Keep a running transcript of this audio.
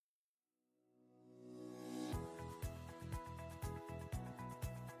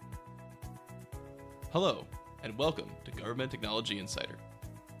Hello, and welcome to Government Technology Insider.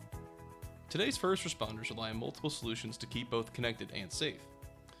 Today's first responders rely on multiple solutions to keep both connected and safe.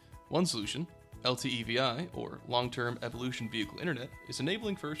 One solution, LTE VI, or Long-Term Evolution Vehicle Internet, is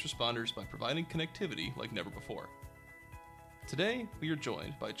enabling first responders by providing connectivity like never before. Today, we are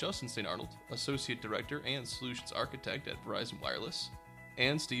joined by Justin St. Arnold, Associate Director and Solutions Architect at Verizon Wireless,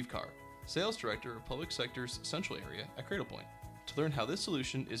 and Steve Carr, Sales Director of Public Sector's Central Area at Cradlepoint, to learn how this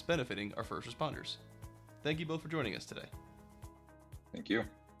solution is benefiting our first responders. Thank you both for joining us today. Thank you.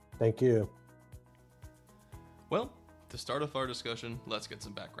 Thank you. Well, to start off our discussion, let's get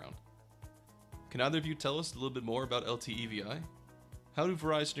some background. Can either of you tell us a little bit more about LTE VI? How do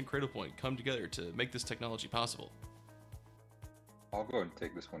Verizon and Cradlepoint come together to make this technology possible? I'll go ahead and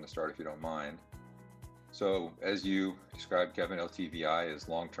take this one to start if you don't mind. So as you described, Kevin, LTE VI is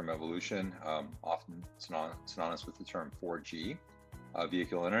long-term evolution, often synonymous with the term 4G.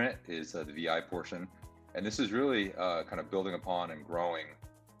 Vehicle Internet is the VI portion. And this is really kind of building upon and growing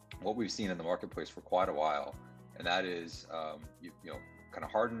what we've seen in the marketplace for quite a while. And that is, kind of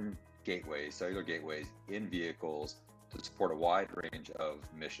hardened gateways, cellular gateways in vehicles to support a wide range of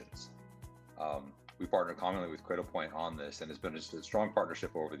missions. We partner commonly with Cradlepoint on this, and it's been just a strong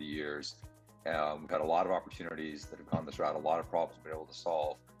partnership over the years. We've had a lot of opportunities that have gone this route, a lot of problems we've been able to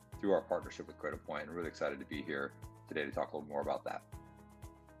solve through our partnership with Cradlepoint, and really excited to be here today to talk a little more about that.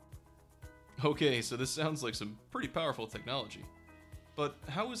 Okay, so this sounds like some pretty powerful technology. But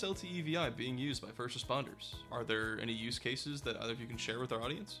how is LTE VI being used by first responders? Are there any use cases that either of you can share with our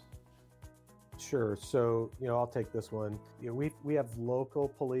audience? Sure. So, I'll take this one. We have local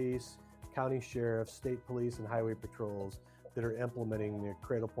police, county sheriffs, state police, and highway patrols that are implementing the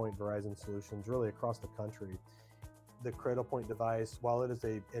Cradlepoint Verizon solutions really across the country. The Cradlepoint device, while it is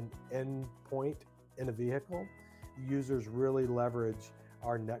an endpoint in a vehicle, users really leverage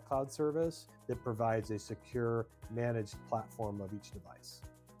our NetCloud service that provides a secure managed platform of each device.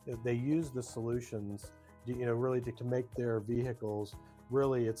 They use the solutions, really to make their vehicles,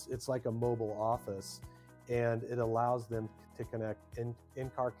 really it's like a mobile office, and it allows them to connect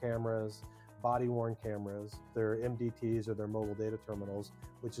in-car cameras, body-worn cameras, their MDTs or their mobile data terminals,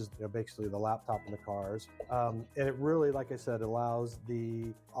 which is basically the laptop in the cars. And it really, like I said, allows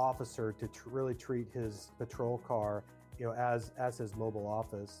the officer to really treat his patrol car as his mobile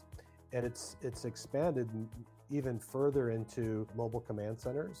office. And it's expanded even further into mobile command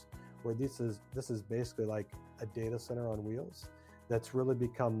centers, where this is basically like a data center on wheels that's really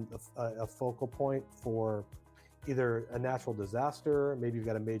become a focal point for either a natural disaster, maybe you've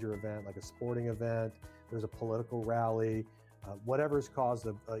got a major event like a sporting event, there's a political rally, whatever's caused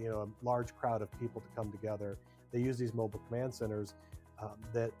a large crowd of people to come together. They use these mobile command centers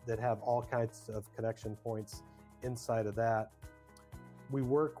that have all kinds of connection points inside of that. We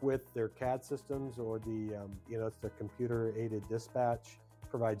work with their CAD systems, or it's the computer-aided dispatch,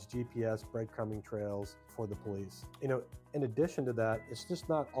 provides GPS breadcrumbing trails for the police. In addition to that, it's just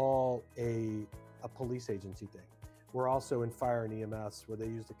not all a police agency thing. We're also in fire and EMS, where they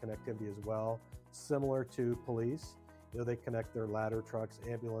use the connectivity as well, similar to police. They connect their ladder trucks,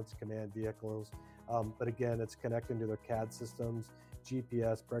 ambulance, command vehicles, but again, it's connecting to their CAD systems,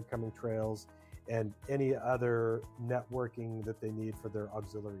 GPS, breadcrumbing trails, and any other networking that they need for their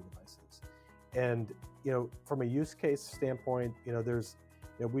auxiliary devices. And from a use case standpoint,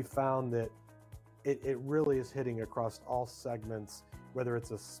 we found that it really is hitting across all segments, whether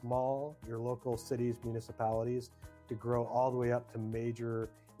it's your local cities, municipalities, to grow all the way up to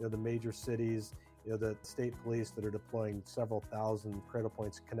the major cities, the state police that are deploying several thousand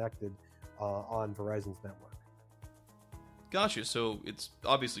Cradlepoints connected on Verizon's network. Gotcha, so it's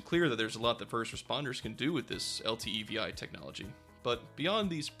obviously clear that there's a lot that first responders can do with this LTE VI technology. But beyond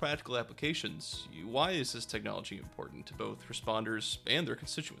these practical applications, why is this technology important to both responders and their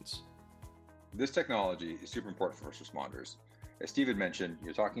constituents? This technology is super important for first responders. As Steve had mentioned,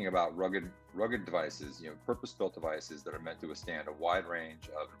 you're talking about rugged devices, purpose-built devices that are meant to withstand a wide range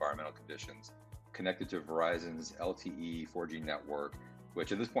of environmental conditions, connected to Verizon's LTE 4G network,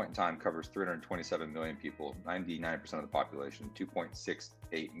 which at this point in time covers 327 million people, 99% of the population,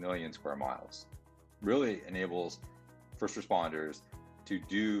 2.68 million square miles. Really enables first responders to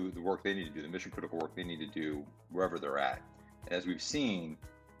do the work they need to do, the mission critical work they need to do wherever they're at. And as we've seen,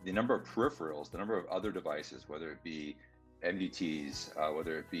 the number of peripherals, the number of other devices, whether it be MDTs,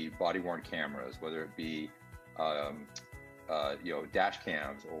 whether it be body-worn cameras, whether it be dash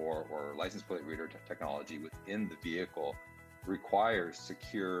cams or license plate reader technology within the vehicle, requires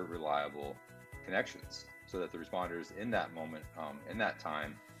secure, reliable connections, so that the responders in that moment, in that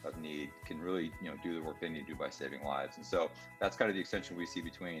time of need, can really do the work they need to do by saving lives. And so that's kind of the extension we see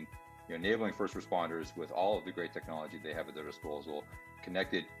between enabling first responders with all of the great technology they have at their disposal,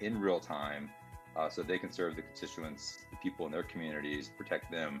 connected in real time, so they can serve the constituents, the people in their communities,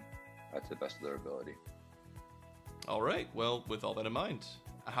 protect them to the best of their ability. All right. Well, with all that in mind,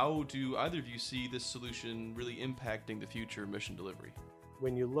 how do either of you see this solution really impacting the future mission delivery?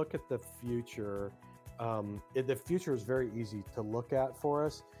 When you look at the future is very easy to look at for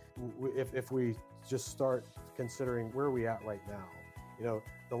us. If we just start considering where we at right now,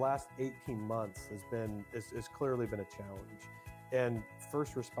 the last 18 months has clearly been a challenge, and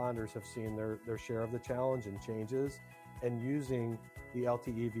first responders have seen their share of the challenge and changes, and using the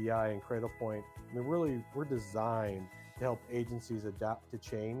LTE VI and Cradlepoint, really we're designed to help agencies adapt to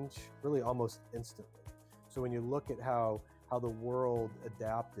change really almost instantly. So when you look at how the world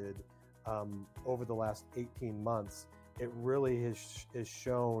adapted over the last 18 months, it really has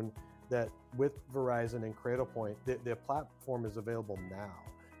shown that with Verizon and Cradlepoint, the platform is available now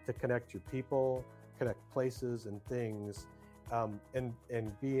to connect your people, connect places and things,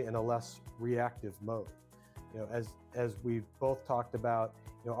 and be in a less reactive mode. As we've both talked about,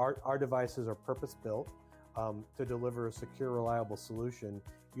 our devices are purpose-built to deliver a secure, reliable solution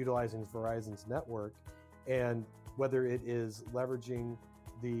utilizing Verizon's network. And whether it is leveraging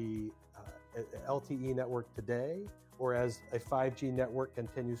the LTE network today, or as a 5G network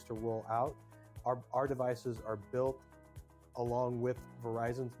continues to roll out, our devices are built along with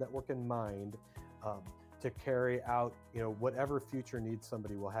Verizon's network in mind to carry out whatever future needs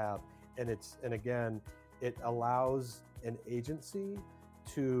somebody will have. And again, it allows an agency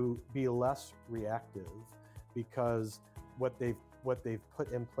to be less reactive, because what they've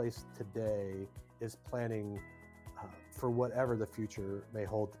put in place today is planning for whatever the future may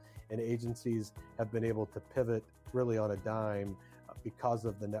hold. And agencies have been able to pivot really on a dime because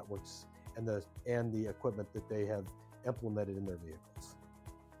of the networks and the equipment that they have implemented in their vehicles.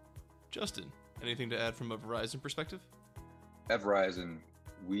 Justin, anything to add from a Verizon perspective? At Verizon,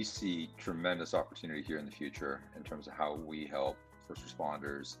 we see tremendous opportunity here in the future in terms of how we help first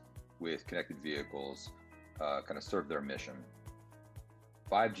responders with connected vehicles kind of serve their mission.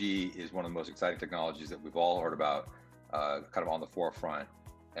 5G is one of the most exciting technologies that we've all heard about, kind of on the forefront.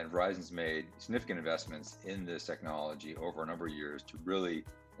 And Verizon's made significant investments in this technology over a number of years to really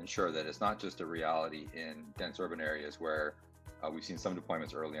ensure that it's not just a reality in dense urban areas where we've seen some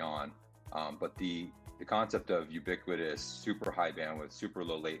deployments early on, but the concept of ubiquitous, super high bandwidth, super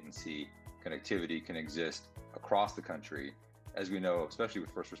low latency connectivity can exist across the country. As we know, especially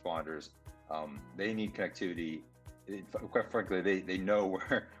with first responders, they need connectivity. Quite frankly, they know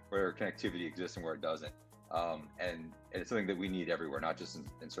where connectivity exists and where it doesn't. And it's something that we need everywhere, not just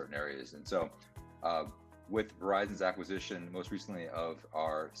in certain areas. And so with Verizon's acquisition, most recently of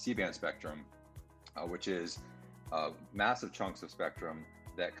our C-band spectrum, which is massive chunks of spectrum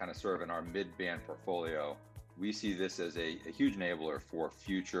that kind of serve in our mid-band portfolio, we see this as a huge enabler for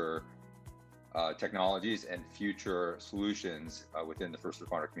future technologies and future solutions within the first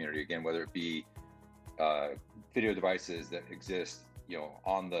responder community. Again, whether it be video devices that exist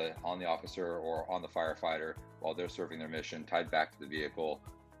on the officer or on the firefighter while they're serving their mission, tied back to the vehicle,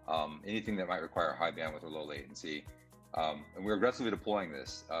 anything that might require high bandwidth or low latency. And we're aggressively deploying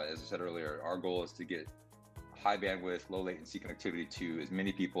this. As I said earlier, our goal is to get high bandwidth, low latency connectivity to as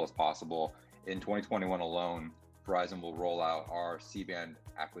many people as possible. In 2021 alone, Verizon will roll out our C-band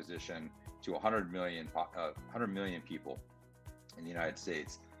acquisition to 100 million people in the United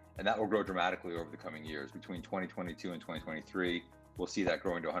States. And that will grow dramatically over the coming years. Between 2022 and 2023, we'll see that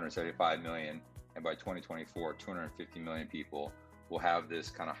growing to 175 million. And by 2024, 250 million people will have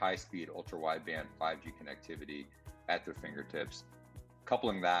this kind of high-speed, ultra-wideband 5G connectivity at their fingertips.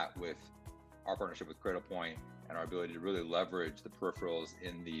 Coupling that with our partnership with Cradlepoint and our ability to really leverage the peripherals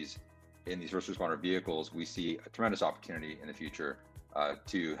in these first responder vehicles, we see a tremendous opportunity in the future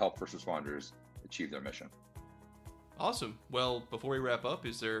to help first responders achieve their mission. Awesome. Well, before we wrap up,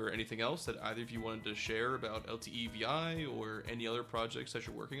 is there anything else that either of you wanted to share about LTE VI or any other projects that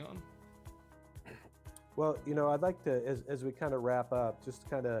you're working on? Well, I'd like to, as we kind of wrap up, just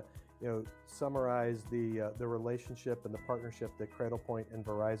kind of, summarize the relationship and the partnership that Cradlepoint and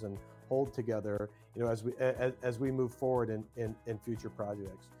Verizon hold together, as we move forward in future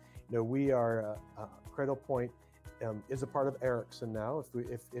projects. We are Cradlepoint is a part of Ericsson now,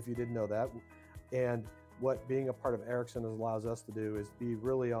 if you didn't know that, and what being a part of Ericsson allows us to do is be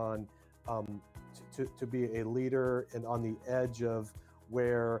really on to be a leader and on the edge of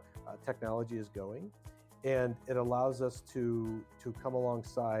where technology is going, and it allows us to come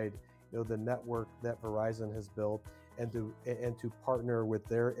alongside the network that Verizon has built to partner with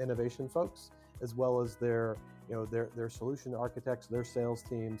their innovation folks as well as their solution architects, their sales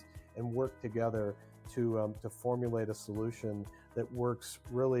teams, and work together to formulate a solution that works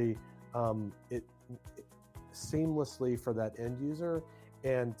really seamlessly for that end user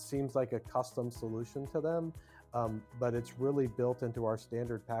and seems like a custom solution to them. But it's really built into our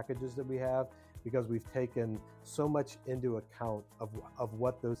standard packages that we have because we've taken so much into account of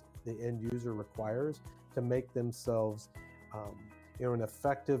what the end user requires to make themselves an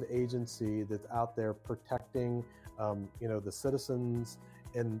effective agency that's out there protecting the citizens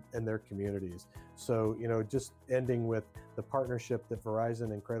in their communities. So just ending with the partnership that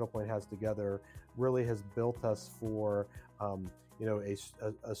Verizon and Cradlepoint has together really has built us for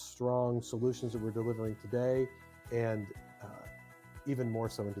a strong solutions that we're delivering today and even more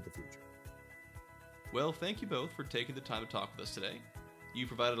so into the future. Well, thank you both for taking the time to talk with us today. You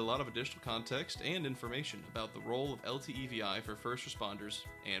provided a lot of additional context and information about the role of LTE VI for first responders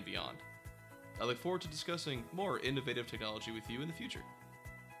and beyond. I look forward to discussing more innovative technology with you in the future.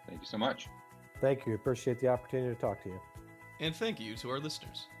 Thank you so much. Thank you. Appreciate the opportunity to talk to you. And thank you to our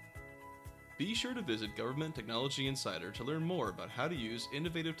listeners. Be sure to visit Government Technology Insider to learn more about how to use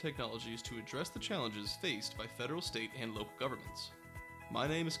innovative technologies to address the challenges faced by federal, state, and local governments. My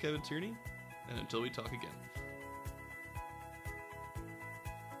name is Kevin Tierney, and until we talk again.